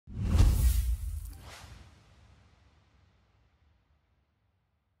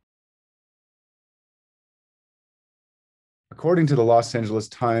According to the Los Angeles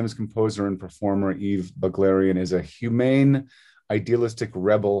Times, composer and performer Eve Beglarian is a humane, idealistic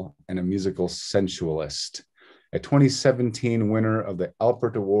rebel and a musical sensualist. A 2017 winner of the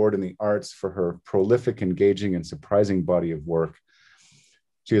Alpert Award in the Arts for her prolific, engaging, and surprising body of work.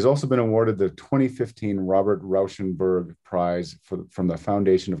 She has also been awarded the 2015 Robert Rauschenberg Prize from the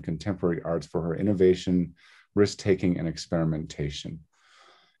Foundation of Contemporary Arts for her innovation, risk-taking, and experimentation.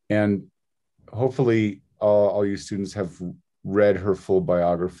 And hopefully all you students have read her full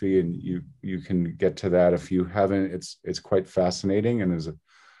biography, and you can get to that. If you haven't, it's quite fascinating and is a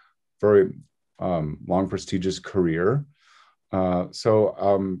very long, prestigious career.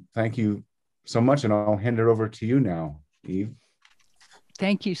 Thank you so much, and I'll hand it over to you now, Eve.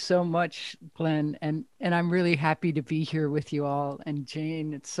 Thank you so much, Glenn. And I'm really happy to be here with you all. And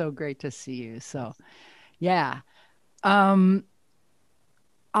Jane, it's so great to see you. So yeah.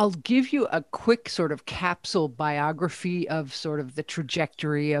 I'll give you a quick sort of capsule biography of sort of the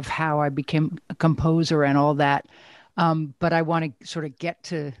trajectory of how I became a composer and all that. But I want to sort of get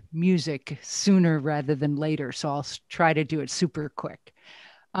to music sooner rather than later. So I'll try to do it super quick.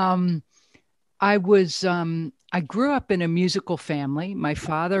 I grew up in a musical family. My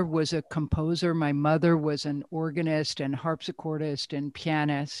father was a composer. My mother was an organist and harpsichordist and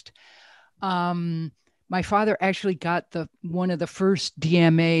pianist. My father actually got one of the first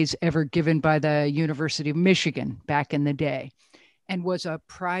DMAs ever given by the University of Michigan back in the day, and was a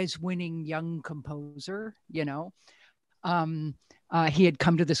prize-winning young composer. You know, he had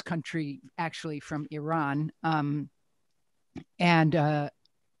come to this country actually from Iran, and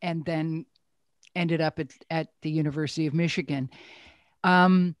then ended up at the University of Michigan.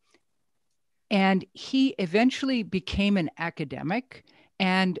 And he eventually became an academic,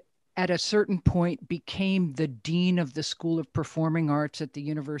 and at a certain point became the dean of the School of Performing Arts at the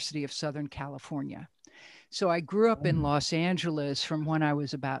University of Southern California. So I grew up in Los Angeles from when I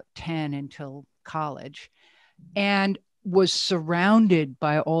was about 10 until college, and was surrounded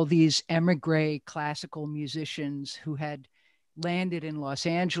by all these emigre classical musicians who had landed in Los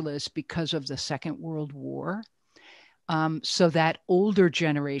Angeles because of the Second World War. So that older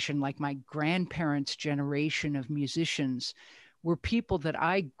generation, like my grandparents' generation of musicians, were people that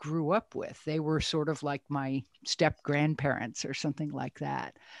I grew up with. They were sort of like my step grandparents or something like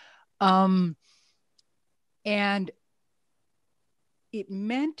that. And it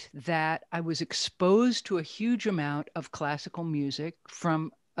meant that I was exposed to a huge amount of classical music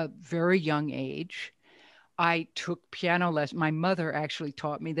from a very young age. I took piano lessons. My mother actually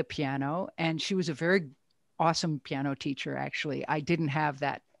taught me the piano, and she was a very awesome piano teacher, actually. I didn't have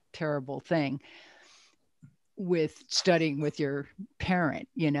that terrible thing with studying with your parent,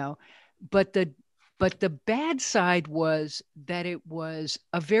 you know. But the bad side was that it was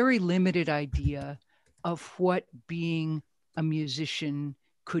a very limited idea of what being a musician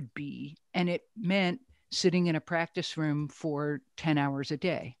could be. And it meant sitting in a practice room for 10 hours a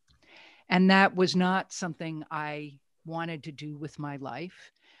day. And that was not something I wanted to do with my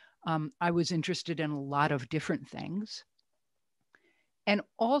life. I was interested in a lot of different things. And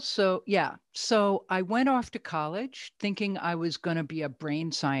also, so I went off to college thinking I was going to be a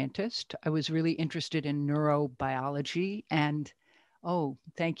brain scientist. I was really interested in neurobiology. And, oh,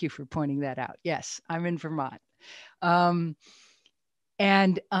 thank you for pointing that out. Yes, I'm in Vermont. So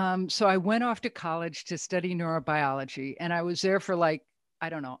I went off to college to study neurobiology. And I was there for like, I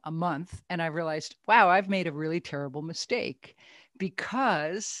don't know, a month. And I realized, wow, I've made a really terrible mistake,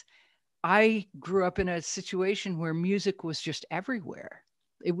 because I grew up in a situation where music was just everywhere.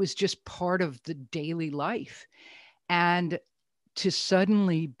 It was just part of the daily life. And to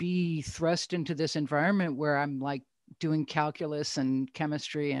suddenly be thrust into this environment where I'm like doing calculus and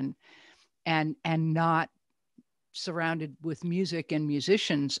chemistry and not surrounded with music and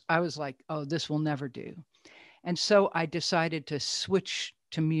musicians, I was like, oh, this will never do. And so I decided to switch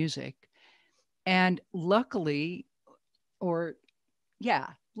to music. And luckily,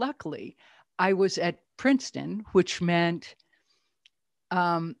 I was at Princeton, which meant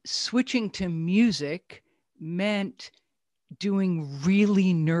switching to music meant doing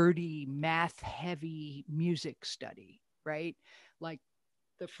really nerdy, math-heavy music study, right? Like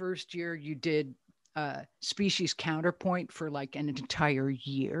the first year you did species counterpoint for like an entire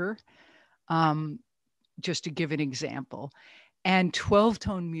year, just to give an example. And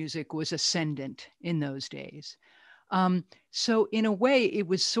 12-tone music was ascendant in those days. So in a way, it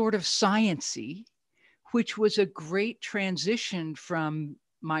was sort of science-y, which was a great transition from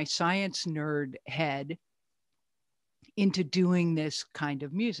my science nerd head into doing this kind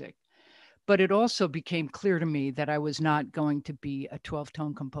of music. But it also became clear to me that I was not going to be a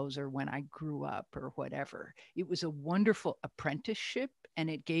 12-tone composer when I grew up or whatever. It was a wonderful apprenticeship, and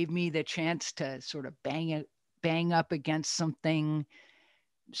it gave me the chance to sort of bang up against something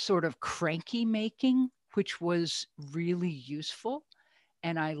sort of cranky making, which was really useful.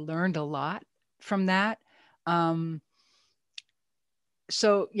 And I learned a lot from that.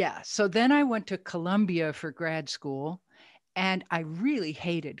 So then I went to Columbia for grad school, and I really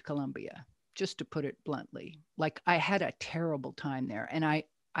hated Columbia, just to put it bluntly. Like, I had a terrible time there, and I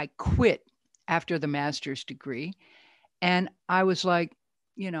quit after the master's degree. And I was like,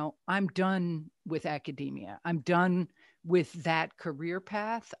 I'm done with academia. I'm done with that career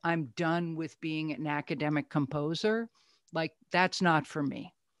path. I'm done with being an academic composer. Like, that's not for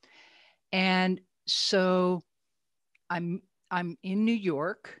me. And so I'm in New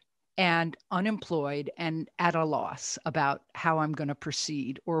York and unemployed and at a loss about how I'm going to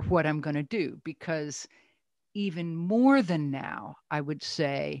proceed or what I'm going to do, because even more than now, I would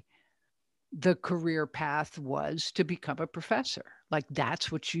say the career path was to become a professor. Like,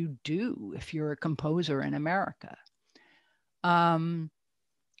 that's what you do if you're a composer in America. And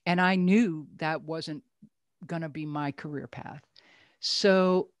I knew that wasn't going to be my career path.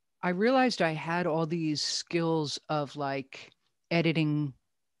 So I realized I had all these skills of like editing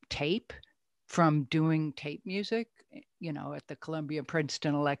tape from doing tape music, at the Columbia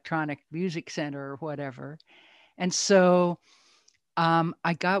Princeton Electronic Music Center or whatever. And so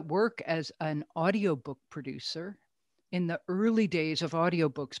I got work as an audiobook producer in the early days of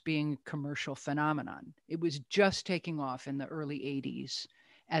audiobooks being a commercial phenomenon. It was just taking off in the early 80s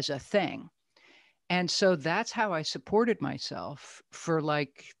as a thing. And so that's how I supported myself for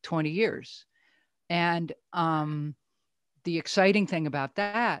like 20 years. And the exciting thing about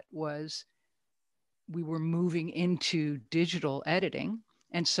that was we were moving into digital editing.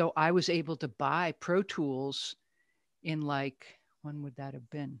 And so I was able to buy Pro Tools in like, when would that have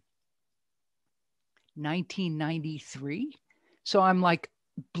been? 1993. So I'm like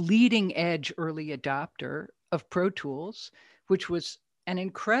bleeding edge early adopter of Pro Tools, which was an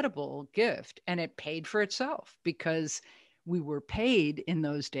incredible gift. And it paid for itself because we were paid in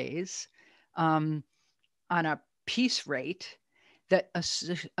those days on a piece rate that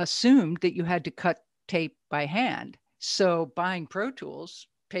assumed that you had to cut tape by hand. So buying Pro Tools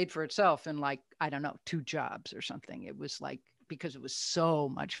paid for itself in like, I don't know, 2 jobs or something. It was like, because it was so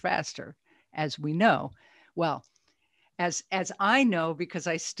much faster, as we know. Well, as I know, because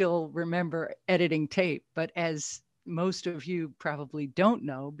I still remember editing tape, but as most of you probably don't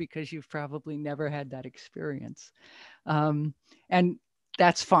know, because you've probably never had that experience. And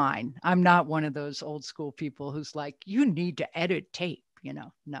that's fine. I'm not one of those old school people who's like, you need to edit tape,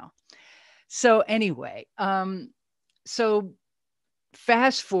 no. So anyway, so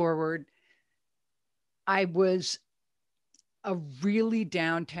fast forward, I was a really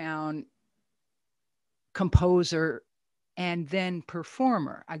downtown composer and then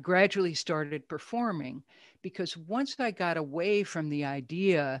performer. I gradually started performing because once I got away from the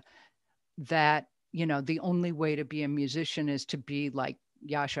idea that, the only way to be a musician is to be like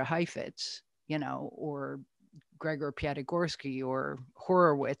Jascha Heifetz, or Gregor Piatigorsky or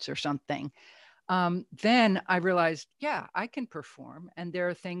Horowitz or something. Then I realized, yeah, I can perform, and there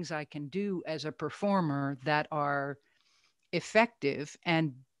are things I can do as a performer that are effective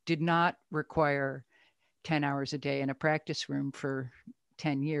and did not require 10 hours a day in a practice room for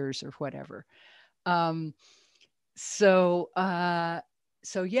 10 years or whatever. So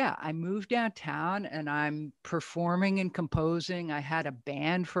yeah, I moved downtown and I'm performing and composing. I had a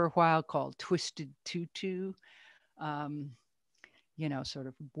band for a while called Twisted Tutu, sort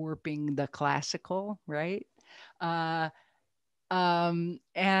of warping the classical, right? And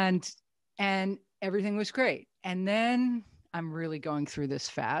everything was great. And then I'm really going through this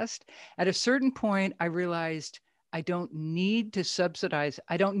fast. At a certain point, I realized I don't need to subsidize.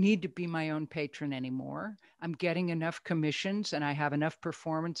 I don't need to be my own patron anymore. I'm getting enough commissions and I have enough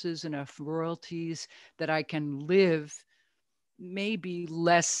performances, enough royalties that I can live maybe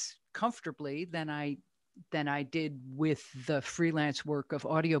less comfortably than I did with the freelance work of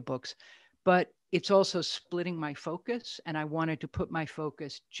audiobooks. But it's also splitting my focus, and I wanted to put my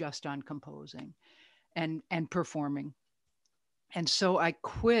focus just on composing and performing. And so I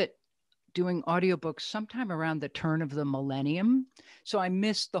quit doing audiobooks sometime around the turn of the millennium. So I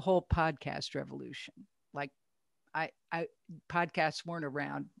missed the whole podcast revolution. Like I podcasts weren't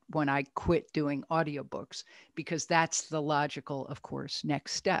around when I quit doing audiobooks, because that's the logical, of course,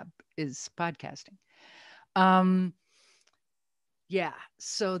 next step is podcasting. Yeah.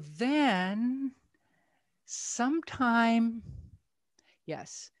 So then sometime,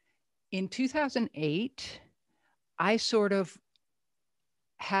 yes, in 2008, I sort of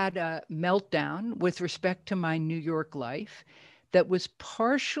had a meltdown with respect to my New York life that was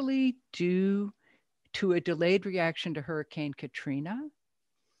partially due to a delayed reaction to Hurricane Katrina,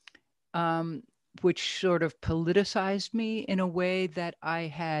 which sort of politicized me in a way that I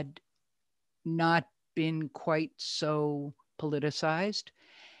had not been quite so politicized.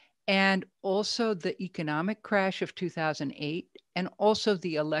 And also the economic crash of 2008, and also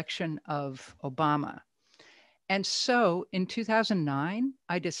the election of Obama. And so in 2009,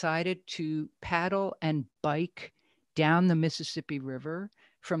 I decided to paddle and bike down the Mississippi River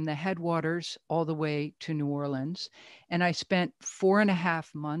from the headwaters all the way to New Orleans. And I spent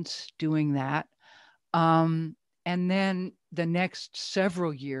 4.5 months doing that. And then the next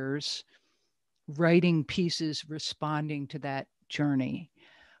several years writing pieces responding to that journey,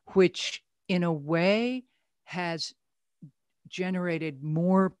 which in a way has generated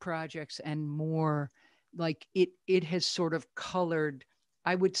more projects and more, like it has sort of colored.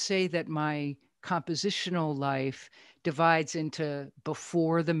 I would say that my compositional life divides into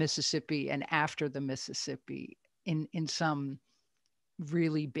before the Mississippi and after the Mississippi in some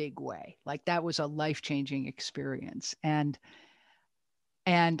really big way. Like that was a life-changing experience. And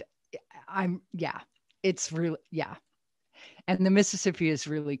I'm, yeah, it's really, yeah. And the Mississippi is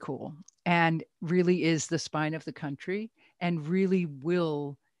really cool and really is the spine of the country and really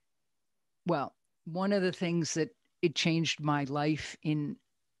will, well, one of the things that it changed my life in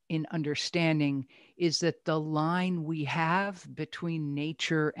understanding is that the line we have between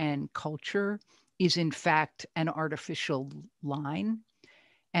nature and culture is in fact an artificial line,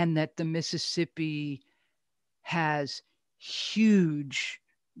 and that the Mississippi has huge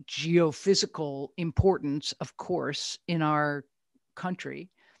geophysical importance, of course, in our country,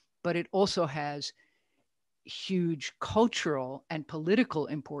 but it also has huge cultural and political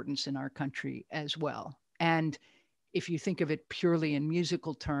importance in our country as well. And if you think of it purely in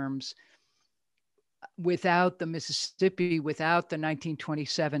musical terms, without the Mississippi, without the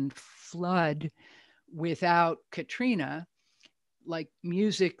 1927 flood, without Katrina, like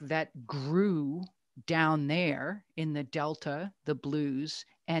music that grew down there in the Delta, the blues,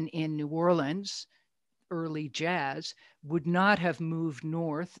 and in New Orleans, early jazz, would not have moved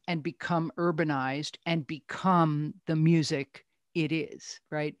north and become urbanized and become the music it is,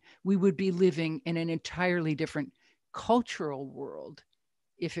 right? We would be living in an entirely different cultural world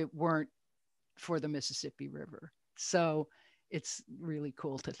if it weren't for the Mississippi River. So it's really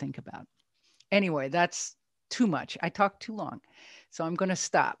cool to think about. Anyway, that's too much. I talked too long, so I'm going to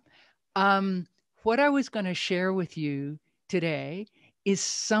stop. What I was going to share with you today is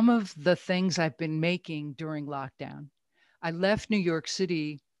some of the things I've been making during lockdown. I left New York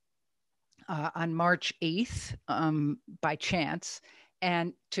City on March 8th by chance,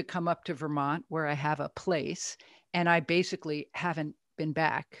 and to come up to Vermont where I have a place. And I basically haven't been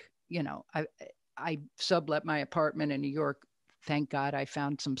back. You know, I sublet my apartment in New York. Thank God I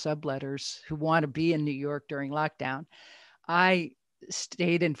found some subletters who want to be in New York during lockdown. I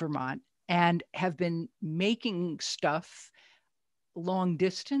stayed in Vermont and have been making stuff long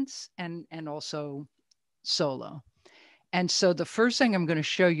distance and also solo. And so the first thing I'm going to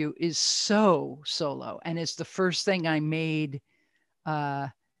show you is so solo, and it's the first thing I made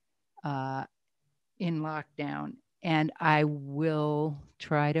in lockdown. And I will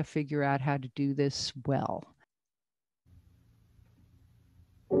try to figure out how to do this well.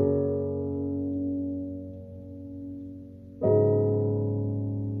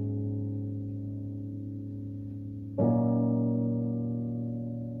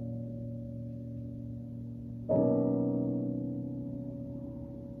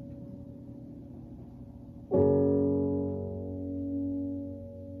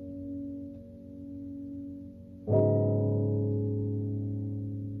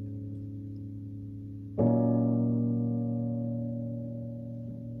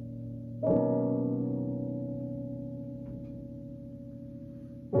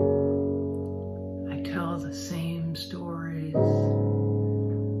 The same stories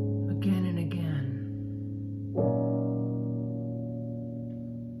again and again.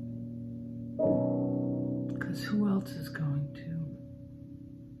 Because who else is going to?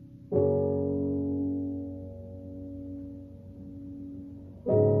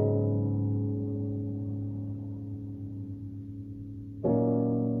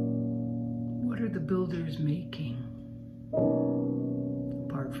 What are the builders making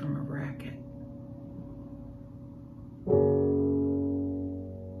apart from a racket?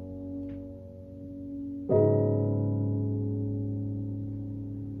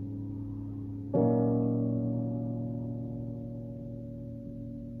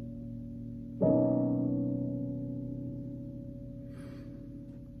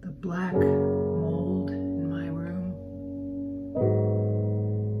 black mold in my room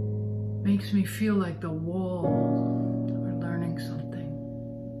makes me feel like the walls are learning something.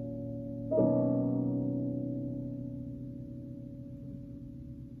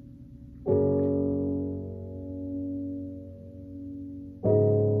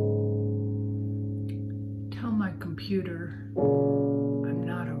 Tell my computer I'm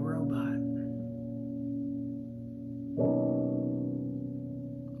not a robot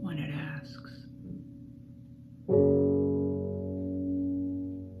when it asks.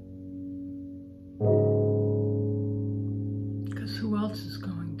 Because who else is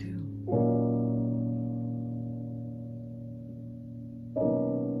going to?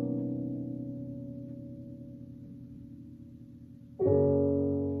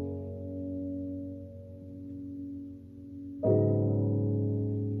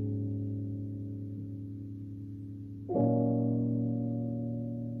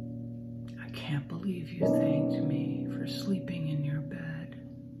 I can't believe you thanked me for sleeping in your bed.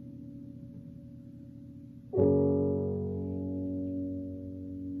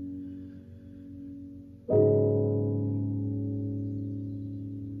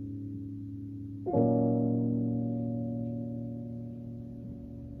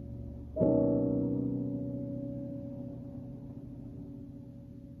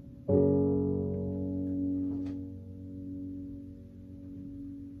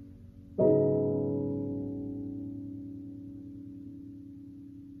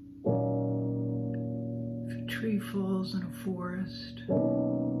 If a tree falls in a forest,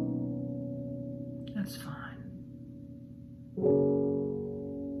 that's fine.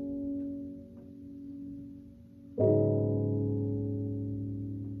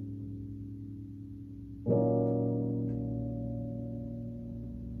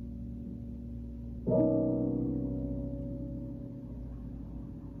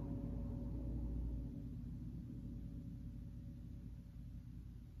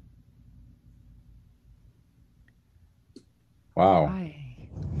 Wow, Hi.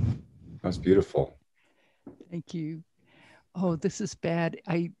 that's beautiful. Thank you. Oh, this is bad.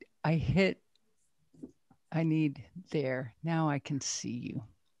 I need there. Now I can see you.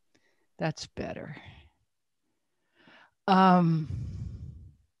 That's better. Um,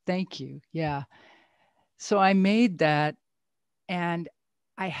 thank you. Yeah. So I made that and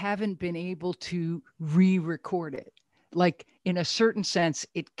I haven't been able to re-record it. Like in a certain sense,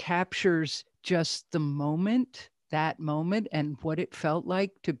 it captures just the moment, that moment, and what it felt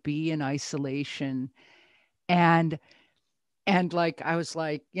like to be in isolation. And like I was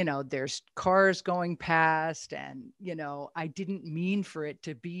like, there's cars going past, and I didn't mean for it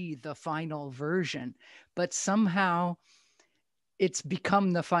to be the final version, but somehow it's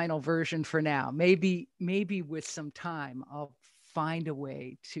become the final version for now. Maybe with some time I'll find a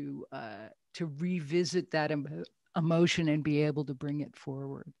way to revisit that emotion and be able to bring it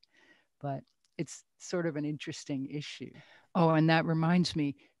forward. But it's sort of an interesting issue. Oh, and that reminds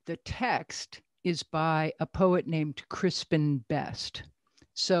me, the text is by a poet named Crispin Best.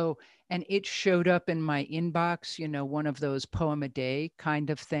 So, and it showed up in my inbox, one of those poem a day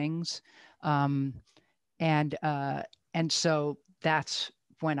kind of things. And so that's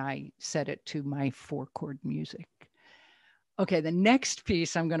when I set it to my 4-chord music. Okay, the next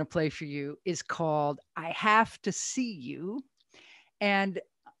piece I'm going to play for you is called I Have to See You. And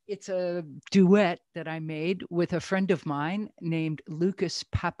it's a duet that I made with a friend of mine named Lucas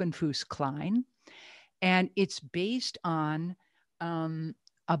Papenfuss Klein. And it's based on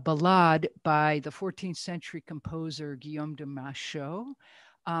a ballade by the 14th century composer Guillaume de Machaut.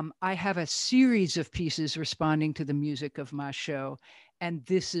 I have a series of pieces responding to the music of Machaut, and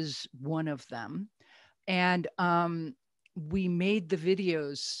this is one of them. And we made the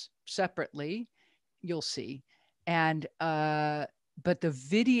videos separately, you'll see. And but the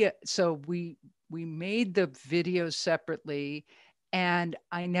video, so we made the videos separately, and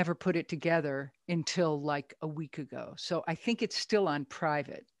I never put it together until like a week ago. So I think it's still on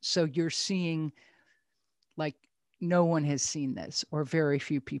private. So you're seeing like no one has seen this, or very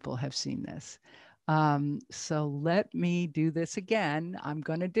few people have seen this. So let me do this again. I'm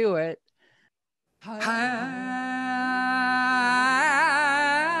going to do it.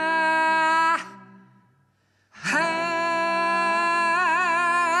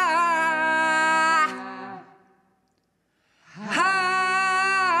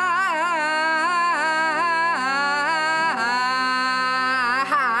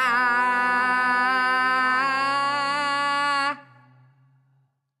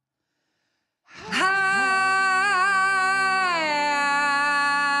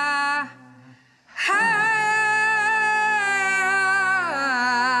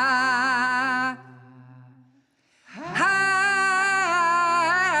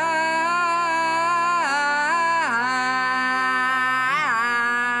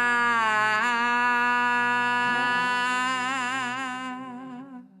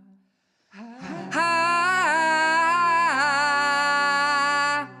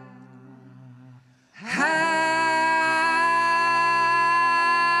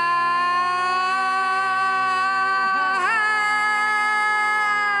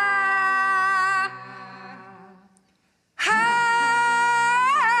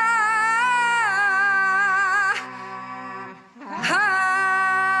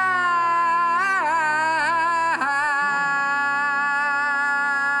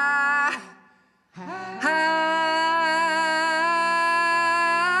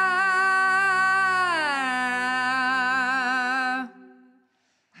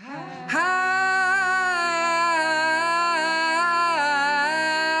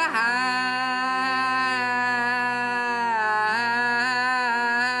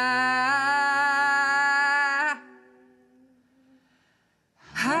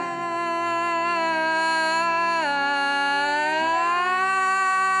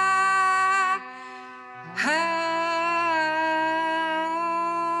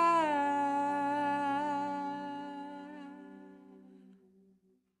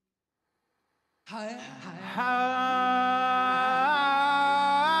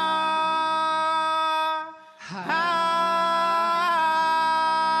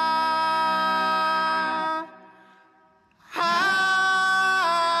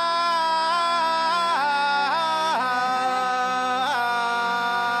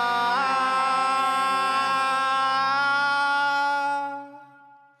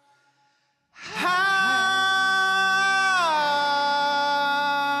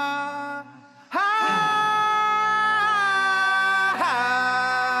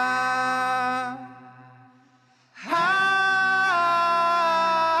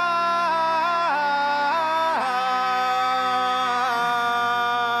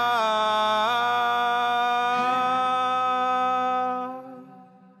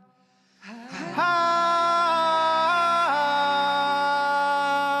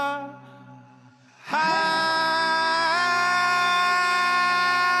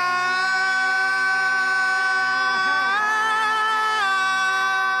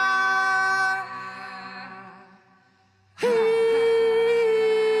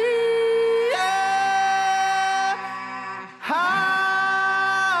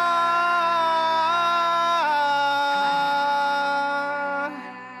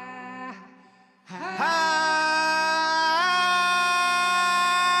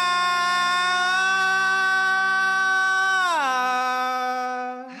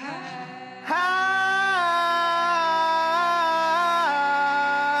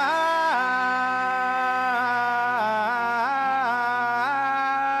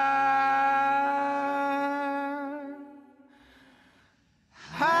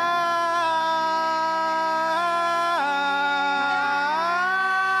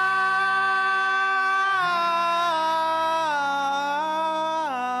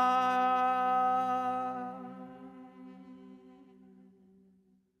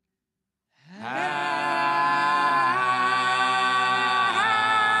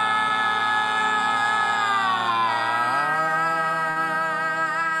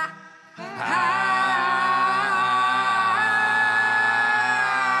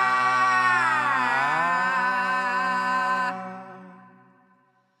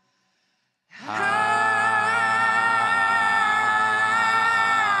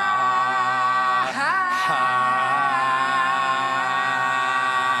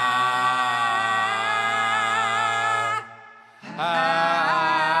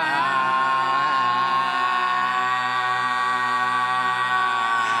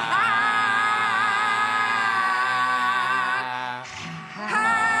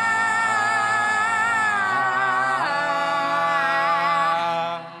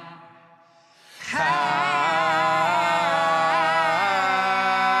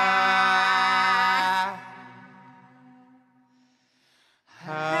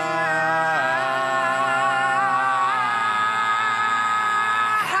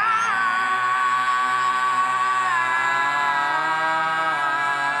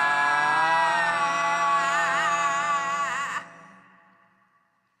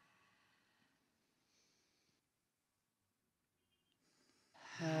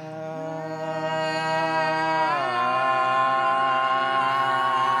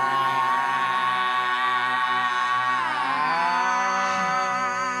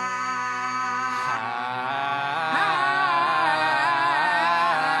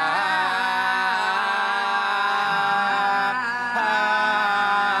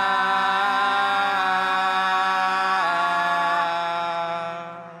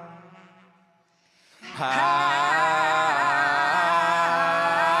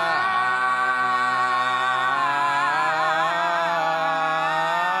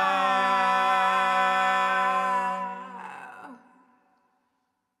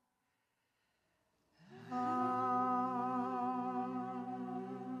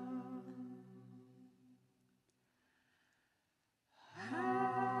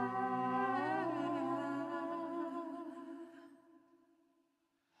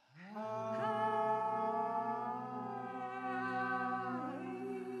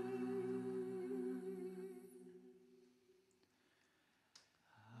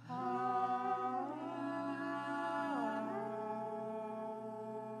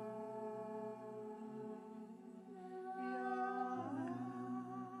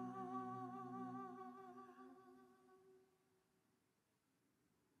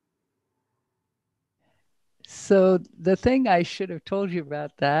 So the thing I should have told you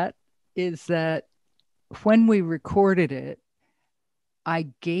about that is that when we recorded it, I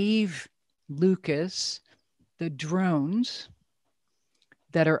gave Lucas the drones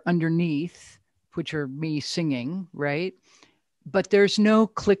that are underneath, which are me singing, right? But there's no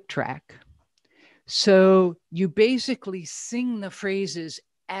click track. So you basically sing the phrases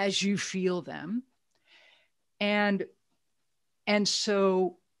as you feel them. And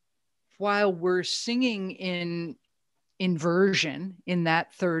so while we're singing in inversion in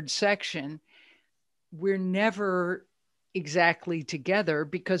that third section, we're never exactly together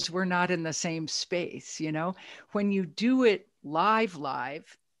because we're not in the same space. You know, when you do it live,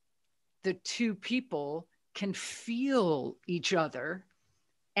 the two people can feel each other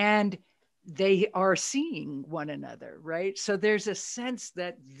and they are seeing one another, right? So there's a sense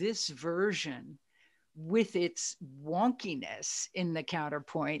that this version, with its wonkiness in the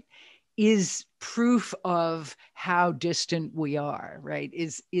counterpoint, is proof of how distant we are, right?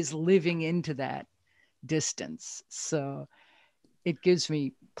 Is living into that distance. So it gives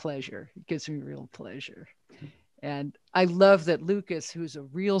me pleasure. It gives me real pleasure. And I love that Lucas, who's a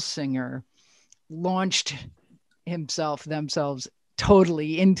real singer, launched themselves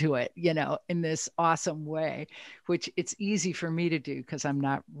totally into it, you know, in this awesome way, which it's easy for me to do because I'm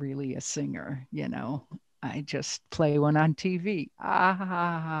not really a singer, you know. I just play one on TV.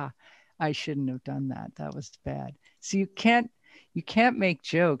 I shouldn't have done that. That was bad. So you can't make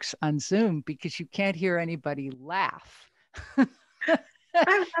jokes on Zoom because you can't hear anybody laugh.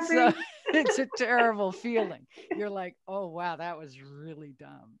 So it's a terrible feeling. You're like, oh wow, that was really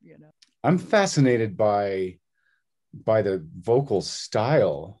dumb, you know. I'm fascinated by the vocal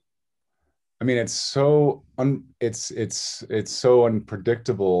style. I mean, it's so it's so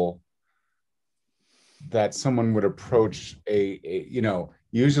unpredictable that someone would approach a you know,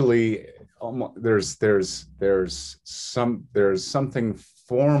 usually there's something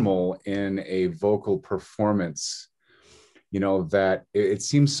formal in a vocal performance, you know, that it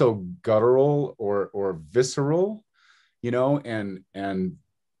seems so guttural or visceral, you know, and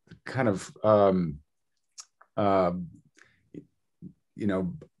kind of uh, you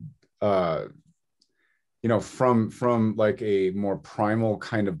know, uh, from like a more primal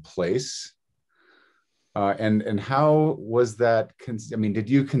kind of place. And how was that? I mean, did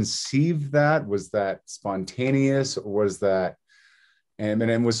you conceive that? Was that spontaneous, or was that? And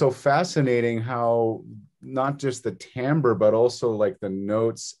it was so fascinating how not just the timbre, but also like the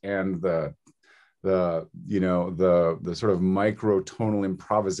notes and the you know, the sort of microtonal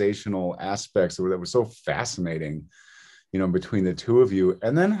improvisational aspects that were so fascinating, you know, between the two of you,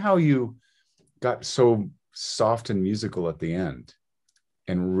 and then how you got so soft and musical at the end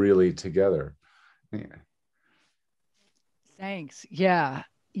and really together. Yeah. Thanks. Yeah.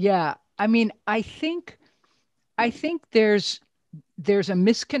 Yeah. I mean, I think there's a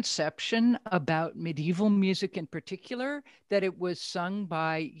misconception about medieval music in particular, that it was sung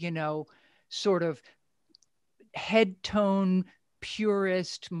by, you know, sort of head tone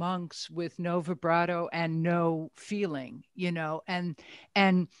purist monks with no vibrato and no feeling, you know, and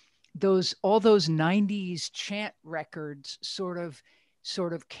all those 90s chant records sort of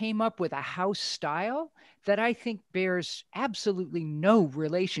came up with a house style that I think bears absolutely no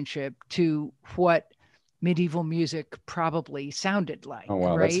relationship to what medieval music probably sounded like, Oh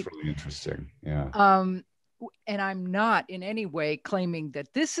wow, right? that's really interesting. Yeah. And I'm not in any way claiming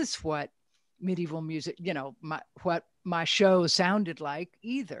that this is what medieval music, you know, what my show sounded like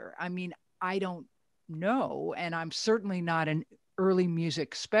either. I mean, I don't know, and I'm certainly not an early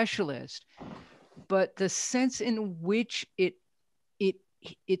music specialist, but the sense in which it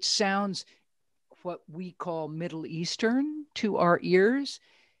sounds what we call Middle Eastern to our ears,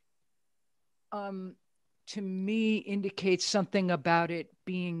 to me indicates something about it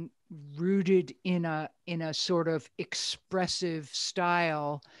being rooted in a sort of expressive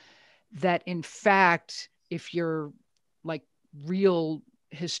style that, in fact, if you're like real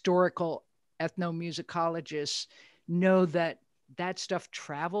historical ethnomusicologists, know that stuff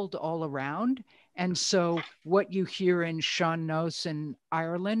traveled all around. And so what you hear in Sean Nose in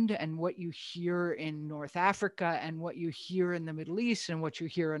Ireland, and what you hear in North Africa, and what you hear in the Middle East, and what you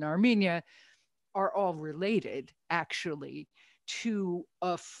hear in Armenia are all related, actually, to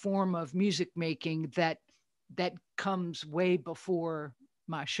a form of music making that comes way before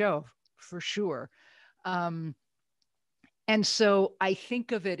my show, for sure. And so I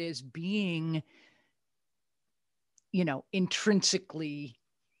think of it as being, you know, intrinsically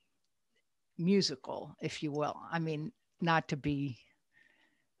musical, if you will. I mean, not to be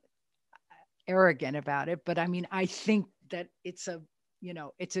arrogant about it, but I mean, I think that it's a, you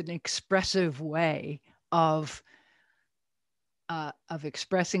know, it's an expressive way of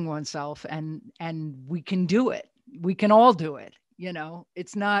expressing oneself, and we can do it. We can all do it. You know,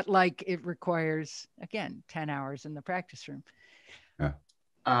 it's not like it requires, again, 10 hours in the practice room. Yeah.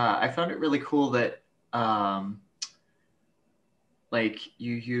 I found it really cool that like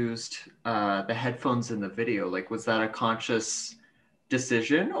you used the headphones in the video. Like, was that a conscious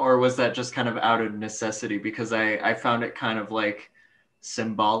decision, or was that just kind of out of necessity? Because I found it kind of like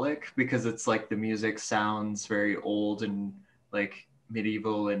symbolic, because it's like the music sounds very old and like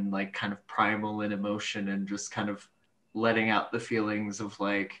medieval and like kind of primal in emotion, and just kind of letting out the feelings of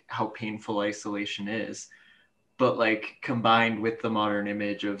like how painful isolation is, but like combined with the modern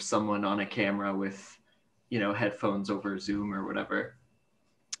image of someone on a camera with, you know, headphones over Zoom or whatever.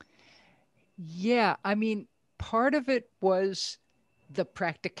 Yeah, I mean, part of it was the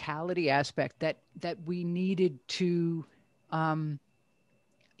practicality aspect that we needed to um,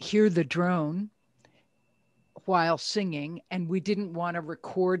 hear the drone while singing, and we didn't want to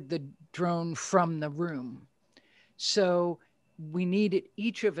record the drone from the room. So we needed,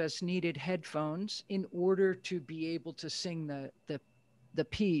 each of us needed headphones in order to be able to sing the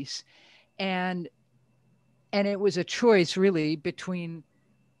piece. And it was a choice really between,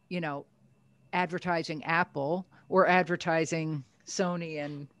 you know, advertising Apple or advertising Sony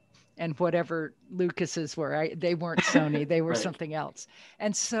and whatever Lucas's were. They weren't Sony, they were Right. something else.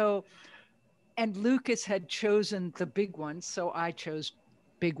 And so, and Lucas had chosen the big ones, so I chose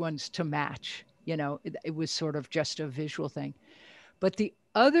big ones to match. You know, it was sort of just a visual thing. But the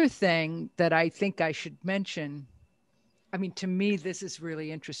other thing that I think I should mention, I mean, to me, this is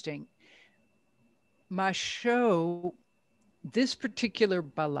really interesting. My show, this particular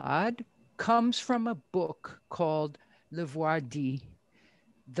ballade comes from a book called Le Voir dit,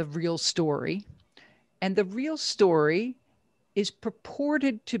 The Real Story. And the real story is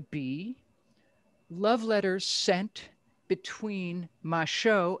purported to be love letters sent between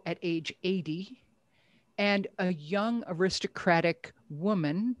Machaut at age 80 and a young aristocratic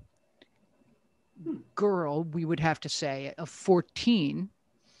woman, girl, we would have to say, of 14,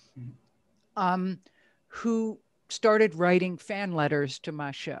 who started writing fan letters to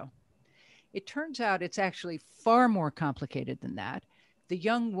Machaut. It turns out it's actually far more complicated than that. The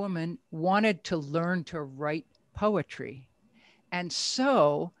young woman wanted to learn to write poetry. And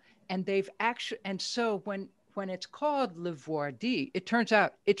so, and they've actually, and so when it's called Le Voir dit, it turns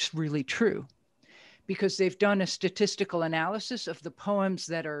out it's really true, because they've done a statistical analysis of the poems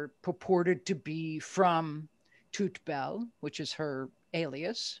that are purported to be from Toute Belle, which is her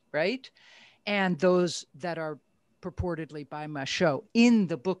alias, right? And those that are purportedly by Machaut in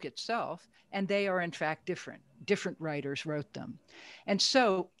the book itself, and they are in fact different. Different writers wrote them. And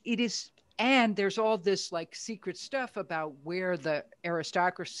so it is, and there's all this like secret stuff about where the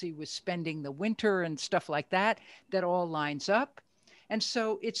aristocracy was spending the winter and stuff like that, that all lines up. And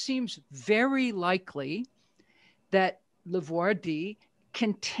so it seems very likely that Le Voir dit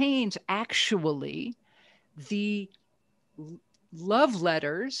contains actually the love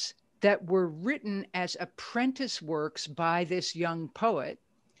letters that were written as apprentice works by this young poet,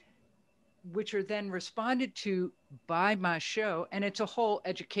 which are then responded to by Machaut. And it's a whole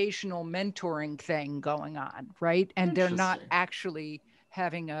educational mentoring thing going on, right? And they're not actually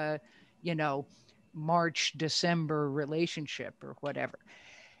having a, you know, March, December relationship or whatever.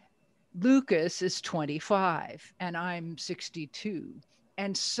 Lucas is 25 and I'm 62.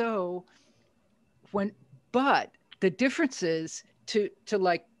 And so but the difference is to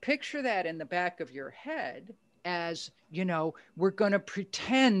like picture that in the back of your head as, you know, we're going to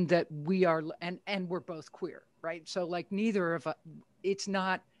pretend that we are, and we're both queer, right? So like neither of us, it's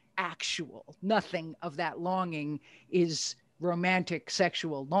not actual. Nothing of that longing is romantic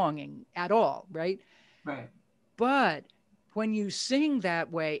sexual longing at all, right? Right. But when you sing that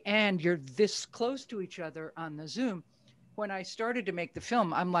way and you're this close to each other on the Zoom, when I started to make the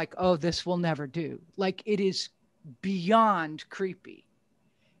film, I'm like, oh, this will never do. Like it is beyond creepy,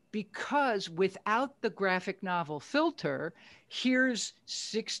 because without the graphic novel filter, here's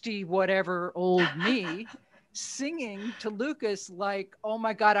 60 whatever old me singing to Lucas like, oh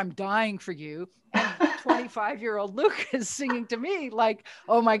my God, I'm dying for you. And 25-year-old Lucas singing to me like,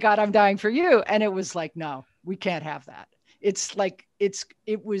 oh my God, I'm dying for you. And it was like, no, we can't have that. It's like,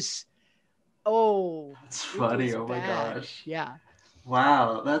 it was, oh, that's funny. Oh bad. My gosh. Yeah.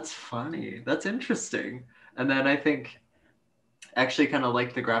 Wow, that's funny. That's interesting. And then I think actually kind of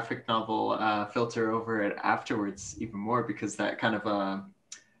like the graphic novel filter over it afterwards even more, because that kind of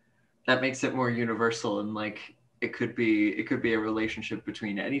that makes it more universal, and like it could be a relationship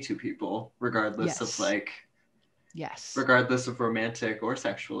between any two people, regardless of like, yes, regardless of romantic or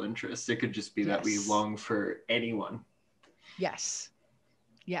sexual interest. It could just be that we long for anyone. Yes,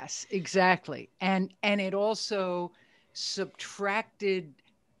 exactly. And it also subtracted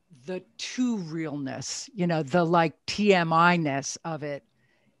the too realness, you know, the like TMI-ness of it,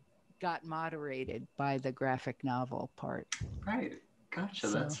 got moderated by the graphic novel part. Right. Gotcha.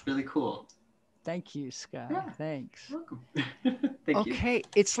 So, that's really cool. Thank you, Sky. Yeah. Thanks. You're welcome. Thank you. Okay,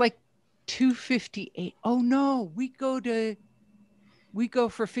 it's like 2:58. Oh no, we go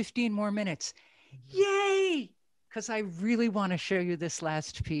for 15 more minutes. Yay! Because I really want to show you this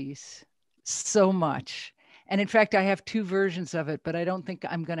last piece so much. And in fact, I have two versions of it, but I don't think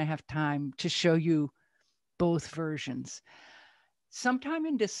I'm going to have time to show you both versions. Sometime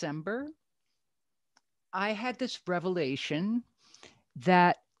in December, I had this revelation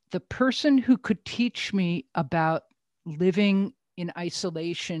that the person who could teach me about living in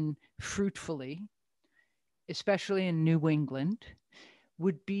isolation fruitfully, especially in New England,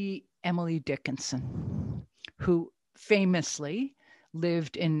 would be Emily Dickinson, who famously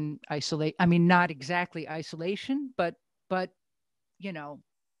lived in isolation. I mean, not exactly isolation, but you know,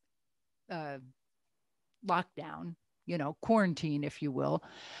 lockdown, you know, quarantine, if you will,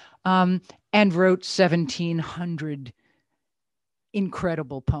 and wrote 1,700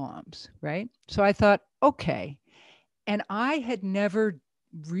 incredible poems, right? So I thought, okay. And I had never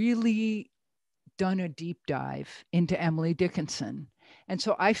really done a deep dive into Emily Dickinson. And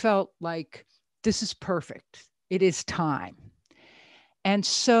so I felt like this is perfect. It is time. And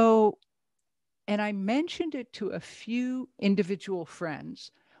so, and I mentioned it to a few individual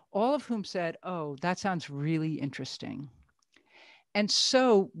friends, all of whom said, oh, that sounds really interesting. And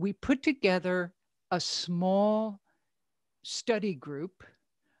so we put together a small study group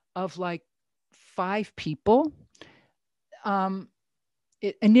of like 5 people.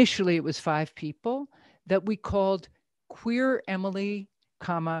 Initially, it was 5 people that we called Queer Emily,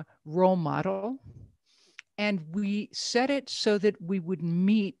 Role Model. And we set it so that we would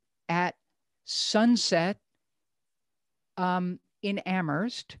meet at sunset in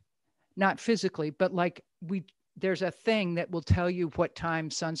Amherst, not physically, but like there's a thing that will tell you what time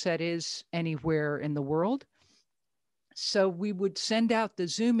sunset is anywhere in the world. So we would send out the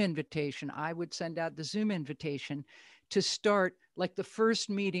Zoom invitation. I would send out the Zoom invitation to start, like the first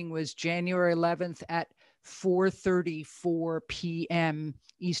meeting was January 11th at 4:34 p.m.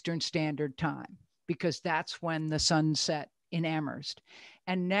 Eastern Standard Time, because that's when the sun set in Amherst.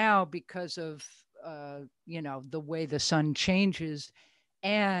 And now, because of, you know, the way the sun changes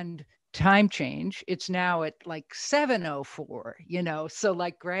and time change, it's now at like 7:04, you know, so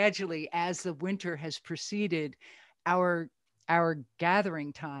like gradually as the winter has proceeded, our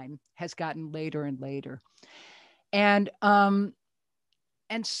gathering time has gotten later and later. And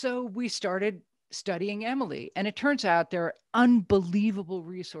so we started studying Emily. And it turns out there are unbelievable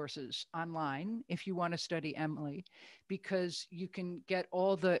resources online if you want to study Emily, because you can get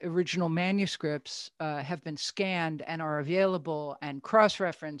all the original manuscripts have been scanned and are available and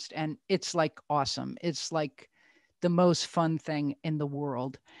cross-referenced. And it's like awesome. It's like the most fun thing in the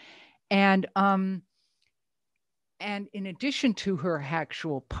world. And in addition to her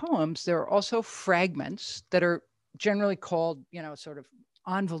actual poems, there are also fragments that are generally called, you know, sort of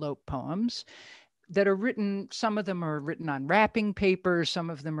envelope poems that are written. Some of them are written on wrapping paper. Some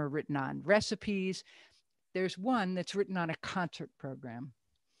of them are written on recipes. There's one that's written on a concert program.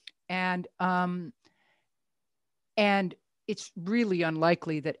 And it's really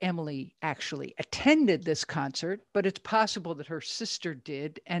unlikely that Emily actually attended this concert, but it's possible that her sister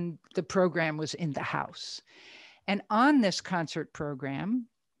did, and the program was in the house. And on this concert program,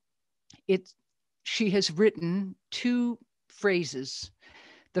 she has written 2 phrases.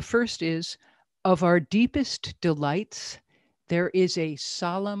 The first is, of our deepest delights, there is a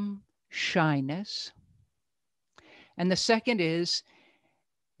solemn shyness. And the second is,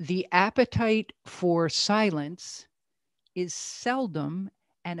 the appetite for silence is seldom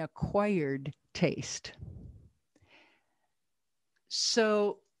an acquired taste.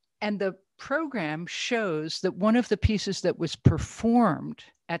 So, and the program shows that one of the pieces that was performed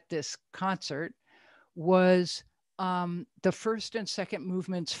at this concert was the first and second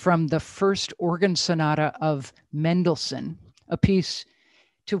movements from the first organ sonata of Mendelssohn, a piece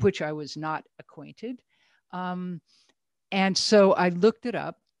to which I was not acquainted. And so I looked it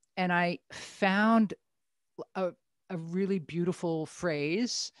up and I found a really beautiful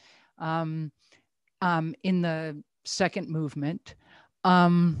phrase in the second movement.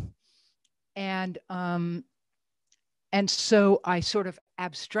 And so I sort of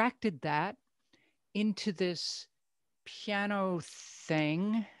abstracted that into this piano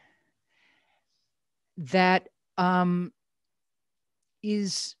thing that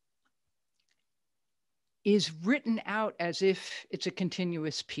is written out as if it's a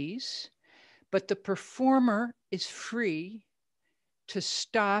continuous piece, but the performer is free to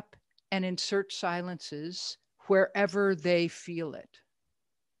stop and insert silences wherever they feel it.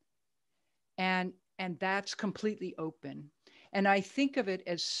 and that's completely open. And I think of it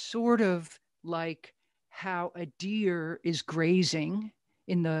as sort of like how a deer is grazing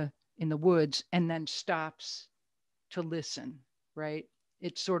in the woods and then stops to listen, right?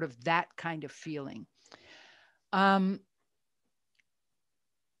 It's sort of that kind of feeling. And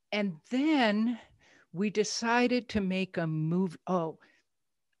then we decided to make a movie. Oh,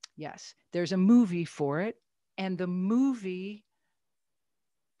 yes, there's a movie for it. And the movie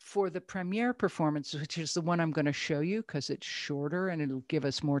for the premiere performance, which is the one I'm going to show you because it's shorter and it'll give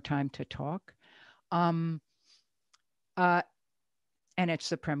us more time to talk. And it's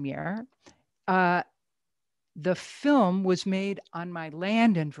the premiere. The film was made on my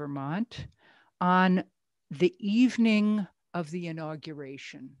land in Vermont on the evening of the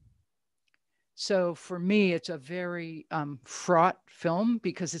inauguration. So for me, it's a very fraught film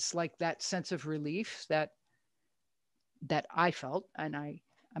because it's like that sense of relief that I felt, and I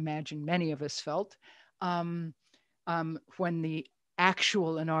imagine many of us felt, when the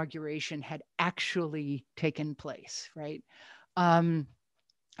actual inauguration had actually taken place, right? And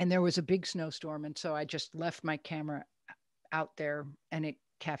there was a big snowstorm, and so I just left my camera out there, and it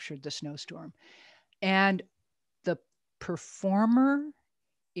captured the snowstorm. And the performer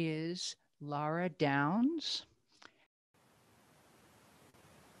is Laura Downs.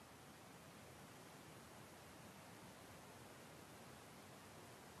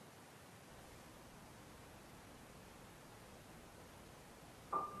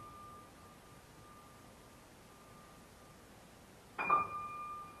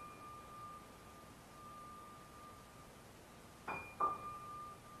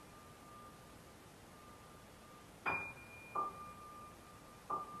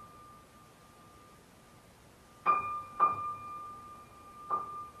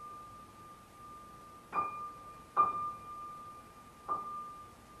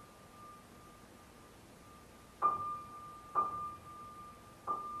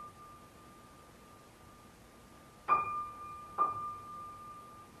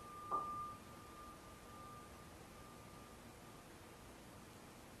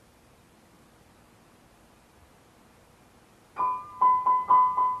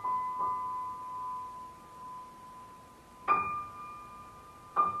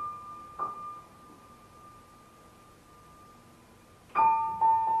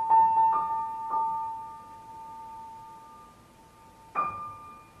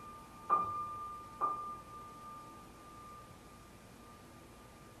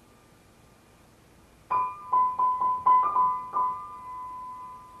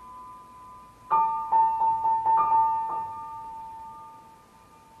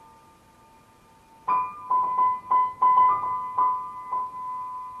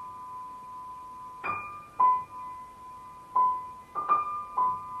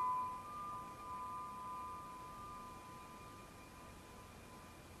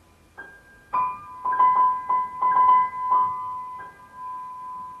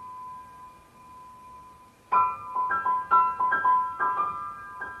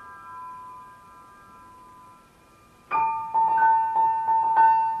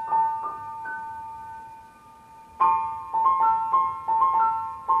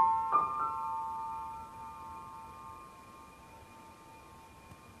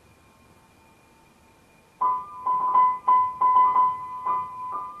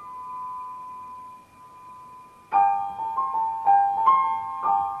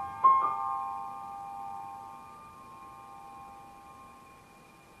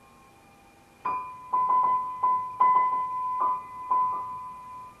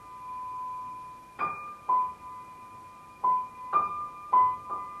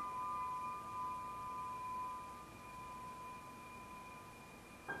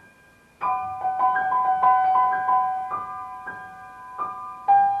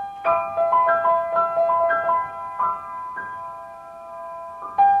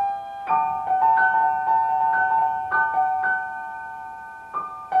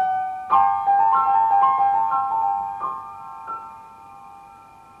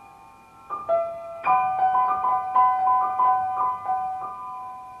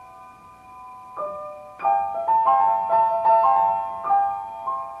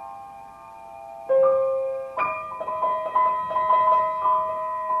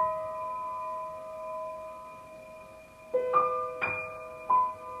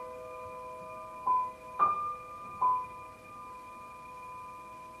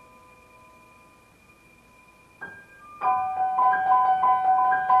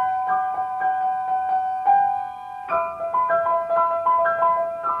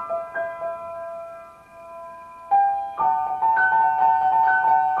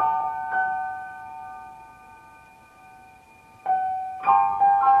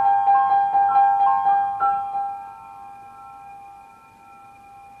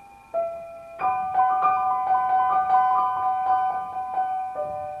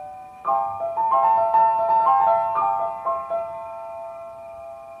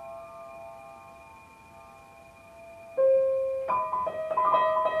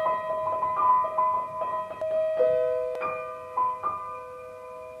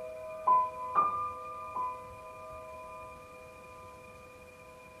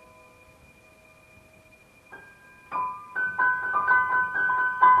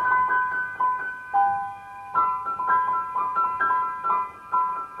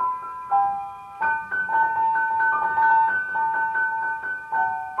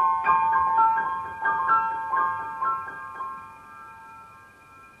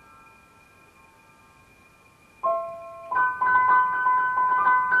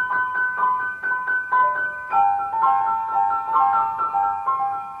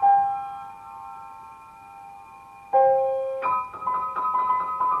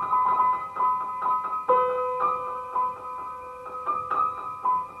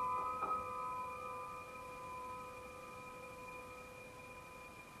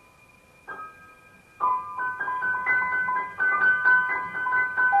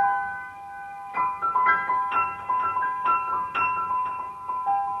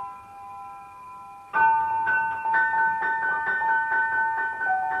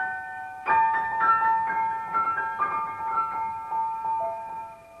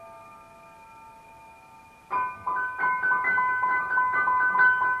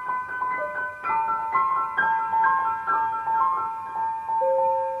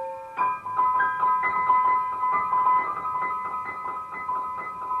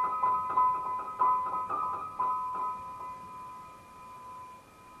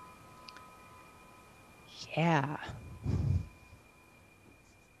 Yeah.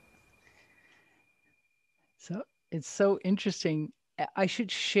 So it's so interesting. I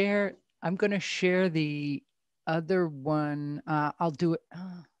should share, I'm going to share the other one. I'll do it.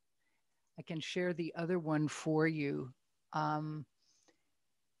 I can share the other one for you,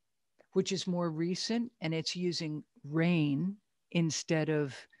 which is more recent, and it's using rain instead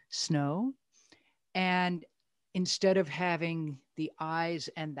of snow. And instead of having the eyes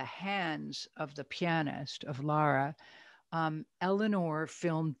and the hands of the pianist, of Lara, Eleanor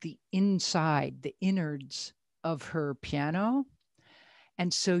filmed the inside, the innards of her piano.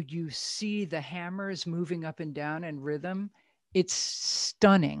 And so you see the hammers moving up and down in rhythm. It's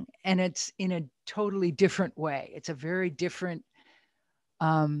stunning. And it's in a totally different way. It's a very different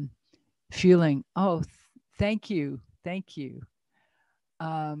feeling. Oh, thank you. Thank you.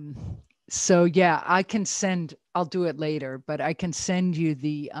 So yeah, I can send, I'll do it later, but I can send you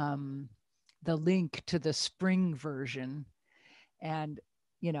the link to the spring version. And,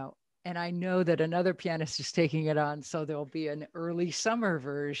 you know, and I know that another pianist is taking it on, so there'll be an early summer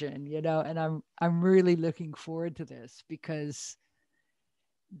version, you know, and I'm really looking forward to this because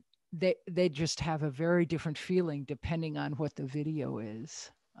they just have a very different feeling depending on what the video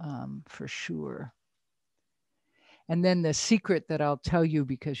is, for sure. And then the secret that I'll tell you,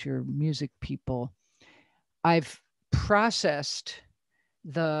 because you're music people, I've processed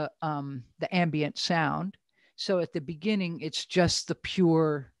the ambient sound. So at the beginning, it's just the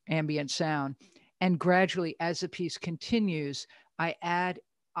pure ambient sound. And gradually, as the piece continues, I add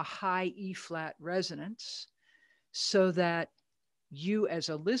a high E flat resonance so that you as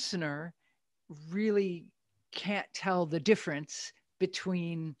a listener really can't tell the difference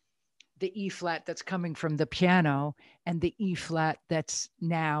between the E flat that's coming from the piano and the E flat that's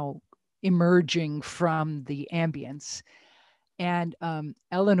now emerging from the ambience. And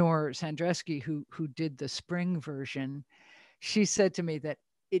Eleanor Sandreski, who did the spring version, she said to me that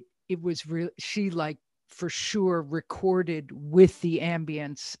it was real. She like for sure recorded with the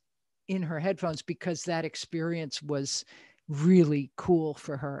ambience in her headphones because that experience was really cool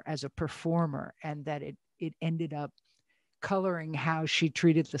for her as a performer, and that it ended up coloring how she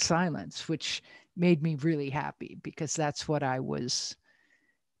treated the silence, which made me really happy because that's what I was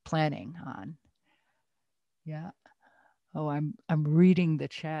planning on. Yeah. Oh, I'm reading the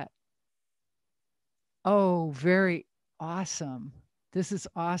chat. Oh, very awesome. This is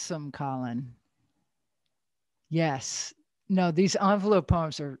awesome, Colin. Yes. No, these envelope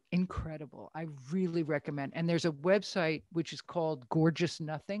poems are incredible. I really recommend. And there's a website which is called Gorgeous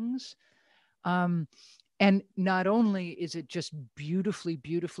Nothings. And not only is it just beautifully,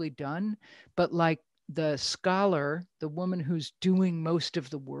 beautifully done, but like the scholar, the woman who's doing most of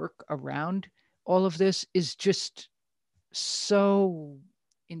the work around all of this is just so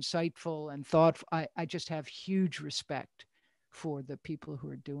insightful and thoughtful. I just have huge respect for the people who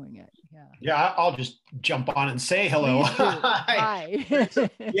are doing it. Yeah. Yeah, I'll just jump on and say hello. Hi.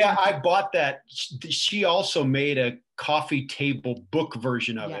 Yeah, I bought that. She also made a coffee table book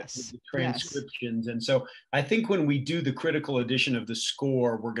version of it with the transcriptions. Yes. And so I think when we do the critical edition of the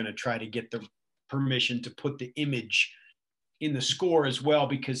score, we're going to try to get the permission to put the image in the score as well,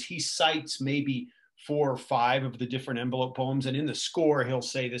 because he cites maybe 4 or 5 of the different envelope poems, and in the score he'll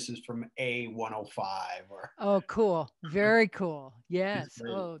say this is from A105 or. Oh, cool. Very cool. Yes.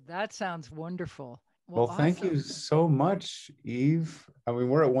 Oh, that sounds wonderful. Well, thank you so much, Eve. I mean,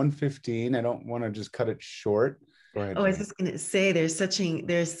 we're at 1:15. I don't want to just cut it short. Go ahead. Oh, I was just going to say there's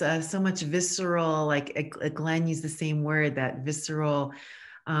so much visceral, like Glenn used the same word, that visceral,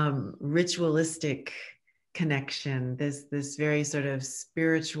 ritualistic connection, this very sort of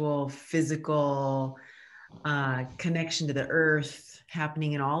spiritual, physical connection to the earth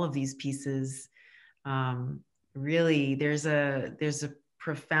happening in all of these pieces. Really, there's a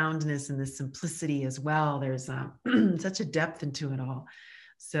profoundness in the simplicity as well. There's such a depth into it all.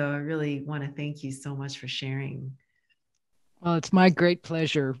 So I really want to thank you so much for sharing. Well, it's my great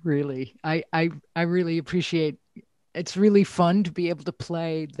pleasure, really. I really appreciate. It's really fun to be able to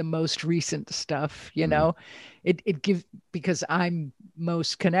play the most recent stuff, you know. It gives, because I'm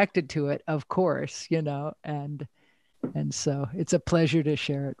most connected to it, of course, you know, and so it's a pleasure to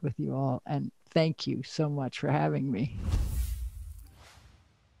share it with you all. And thank you so much for having me.